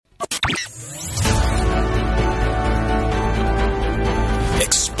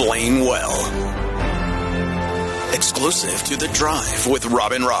Explain Well. Exclusive to The Drive with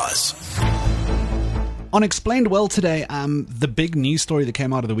Robin Ross. On Explained Well today, the big news story that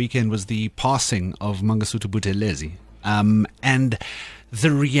came out of the weekend was the passing of Mangosuthu Buthelezi, and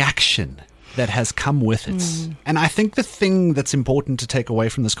the reaction that has come with it. And I think the thing that's important to take away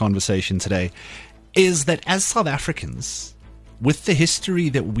from this conversation today is that as South Africans, with the history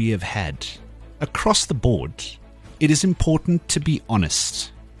that we have had across the board, it is important to be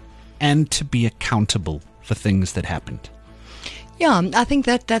honest and to be accountable for things that happened. Yeah, I think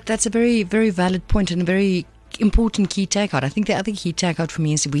that's a very, very valid point and a very important key takeout. I think the other key takeout for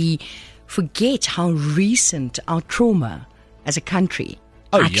me is we forget how recent our trauma as a country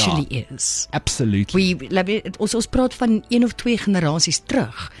actually is. Absolutely. Ons praat van 1 of 2 generasies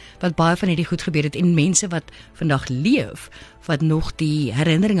terug wat baie van hierdie goed gebeur het en mense wat vandag leef wat nog die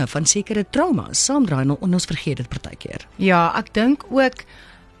herinneringe van sekere traumas saamdra en ons vergeet dit partykeer. Ja, ek dink ook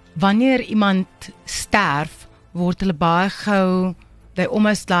wanneer iemand sterf word hulle baie gou, they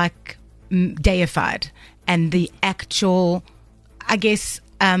almost like deified, and the actual, I guess,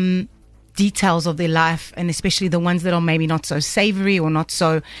 details of their life, and especially the ones that are maybe not so savory or not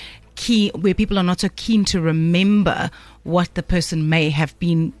so keen, where people are not so keen to remember what the person may have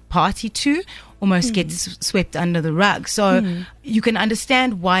been party to, almost gets swept under the rug. So you can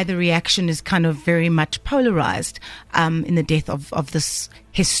understand why the reaction is kind of very much polarized in the death of this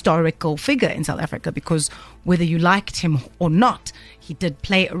historical figure in South Africa, because whether you liked him or not, he did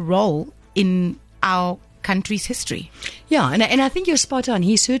play a role in our country's history. Yeah, and I think you're spot on.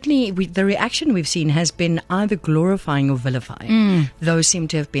 He certainly, the reaction we've seen has been either glorifying or vilifying. Those seem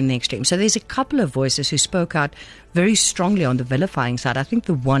to have been the extreme. So there's a couple of voices who spoke out very strongly on the vilifying side. I think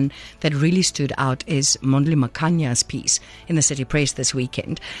the one that really stood out is Mondli Makanya's piece in the City Press this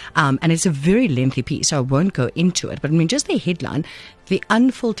weekend. And it's a very lengthy piece, so I won't go into it. But I mean, just the headline, The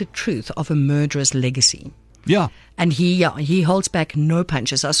Unfiltered Truth of a Murderous Legacy. Yeah. And he holds back no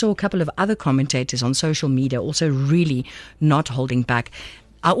punches. I saw a couple of other commentators on social media also really not holding back.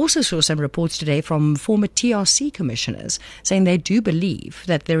 I also saw some reports today from former TRC commissioners saying they do believe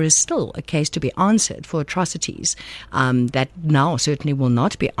that there is still a case to be answered for atrocities that now certainly will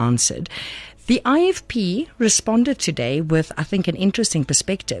not be answered. The IFP responded today with, I think, an interesting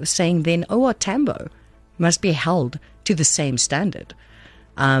perspective, saying then OR Tambo must be held to the same standard.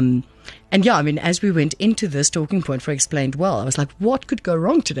 And yeah, I mean, as we went into this talking point for Explained Well, I was like, what could go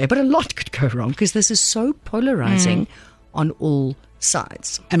wrong today? But a lot could go wrong because this is so polarizing on all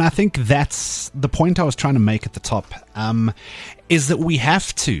sides. And I think that's the point I was trying to make at the top, is that we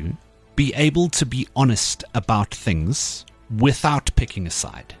have to be able to be honest about things without picking a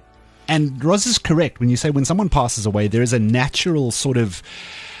side. And Roz is correct when you say when someone passes away, there is a natural sort of,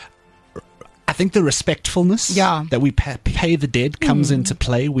 I think the respectfulness that we pay the dead comes into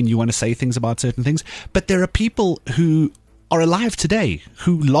play when you want to say things about certain things. But there are people who are alive today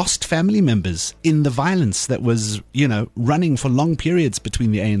who lost family members in the violence that was, running for long periods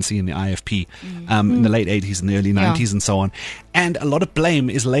between the ANC and the IFP in the late 80s and the early 90s and so on. And a lot of blame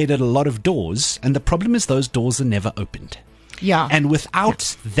is laid at a lot of doors. And the problem is those doors are never opened. Yeah. And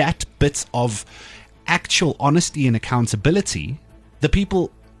without that bit of actual honesty and accountability, the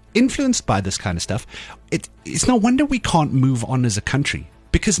people influenced by this kind of stuff, it's no wonder we can't move on as a country,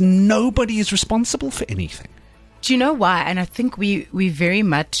 because nobody is responsible for anything. Do you know why? And I think we very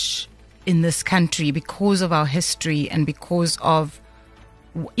much in this country, because of our history and because of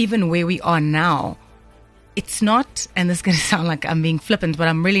even where we are now, it's not, and this is going to sound like I'm being flippant, but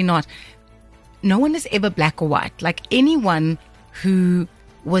I'm really not, no one is ever black or white. Like anyone who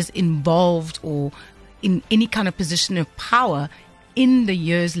was involved or in any kind of position of power in the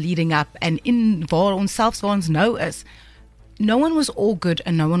years leading up and in waar ons know us, no one was all good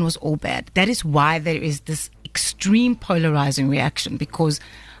and no one was all bad. That is why there is this extreme polarizing reaction, because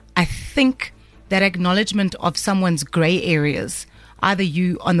I think that acknowledgement of someone's gray areas, either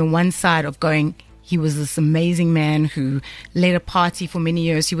you on the one side of going, he was this amazing man who led a party for many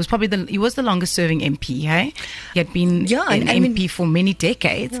years. He was probably he was the longest serving MP, hey? He had been an MP for many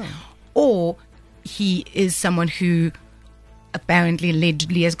decades. Yeah. Or he is someone who apparently,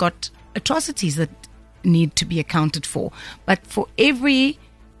 allegedly, has got atrocities that need to be accounted for. But for a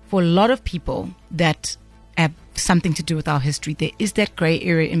lot of people that have something to do with our history, there is that grey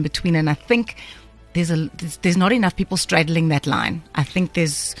area in between, and I think there's not enough people straddling that line. I think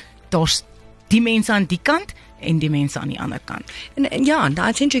there's die mense aan die kant en die mense aan die ander kant. And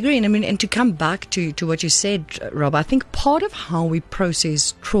I tend to agree. And I mean, and to come back to what you said, Rob, I think part of how we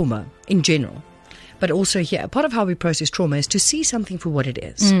process trauma in general, but also here, part of how we process trauma is to see something for what it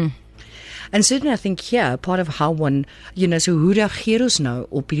is. And certainly I think here, part of how one, so hoe reageer ons nou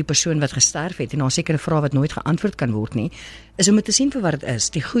op die persoon wat gesterf het, en daar sekere vrae wat nooit geantwoord kan word nie, is om te sien vir wat dit is,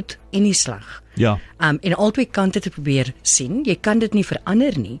 die goed en die sleg. Ja. En albei kante te probeer sien. Jy kan dit nie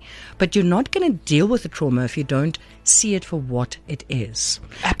verander nie, but you're not going to deal with the trauma if you don't see it for what it is.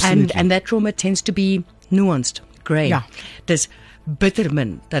 Absolutely. And that trauma tends to be nuanced, grey. Ja. Dis bitter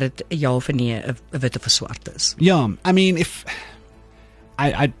min dat dit ja of nee, 'n wit of 'n swart is. Yeah, I mean, if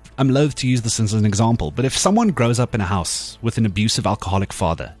I'm loath to use this as an example, but if someone grows up in a house with an abusive alcoholic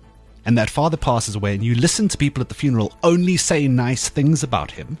father, and that father passes away, and you listen to people at the funeral only say nice things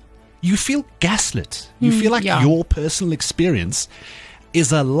about him, you feel gaslit. You feel like your personal experience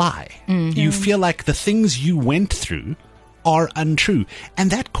is a lie. You feel like the things you went through are untrue, and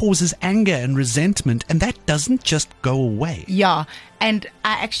that causes anger and resentment, and that doesn't just go away. Yeah, and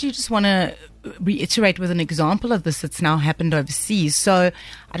I actually just want to reiterate with an example of this that's now happened overseas. So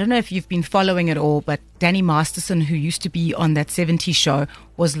I don't know if you've been following it all, but Danny Masterson, who used to be on that 70s show,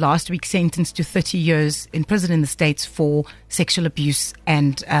 was last week sentenced to 30 years in prison in the States for sexual abuse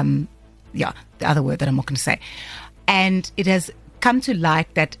and the other word that I'm not going to say. And it has come to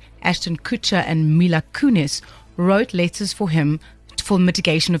light that Ashton Kutcher and Mila Kunis wrote letters for him for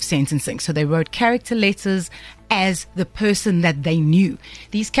mitigation of sentencing. So they wrote character letters as the person that they knew.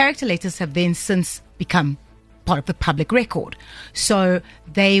 These character letters have then since become part of the public record. So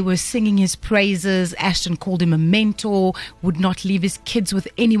they were singing his praises. Ashton called him a mentor, would not leave his kids with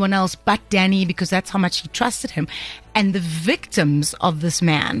anyone else but Danny because that's how much he trusted him. And the victims of this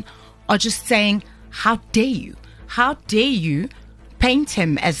man are just saying, how dare you? How dare you paint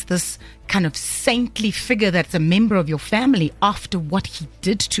him as this kind of saintly figure that's a member of your family after what he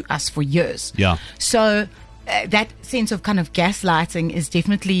did to us for years? Yeah. So that sense of kind of gaslighting is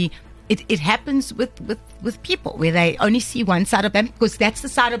definitely, it happens with people where they only see one side of them because that's the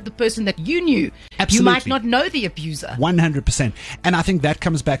side of the person that you knew. Absolutely. You might not know the abuser. 100%. And I think that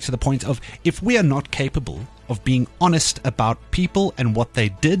comes back to the point of if we are not capable of being honest about people and what they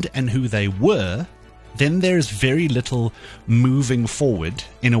did and who they were, then there's very little moving forward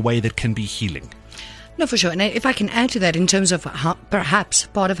in a way that can be healing. No, for sure. And if I can add to that in terms of how, perhaps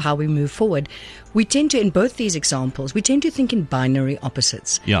part of how we move forward, we tend to, in both these examples, we tend to think in binary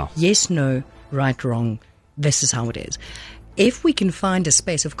opposites. Yeah. Yes, no, right, wrong, this is how it is. If we can find a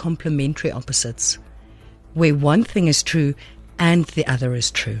space of complementary opposites where one thing is true and the other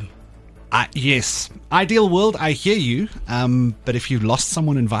is true. Yes. Ideal world, I hear you. But if you've lost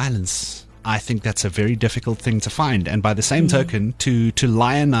someone in violence, I think that's a very difficult thing to find. And by the same token, to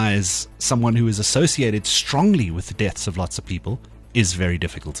lionize someone who is associated strongly with the deaths of lots of people is very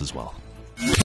difficult as well.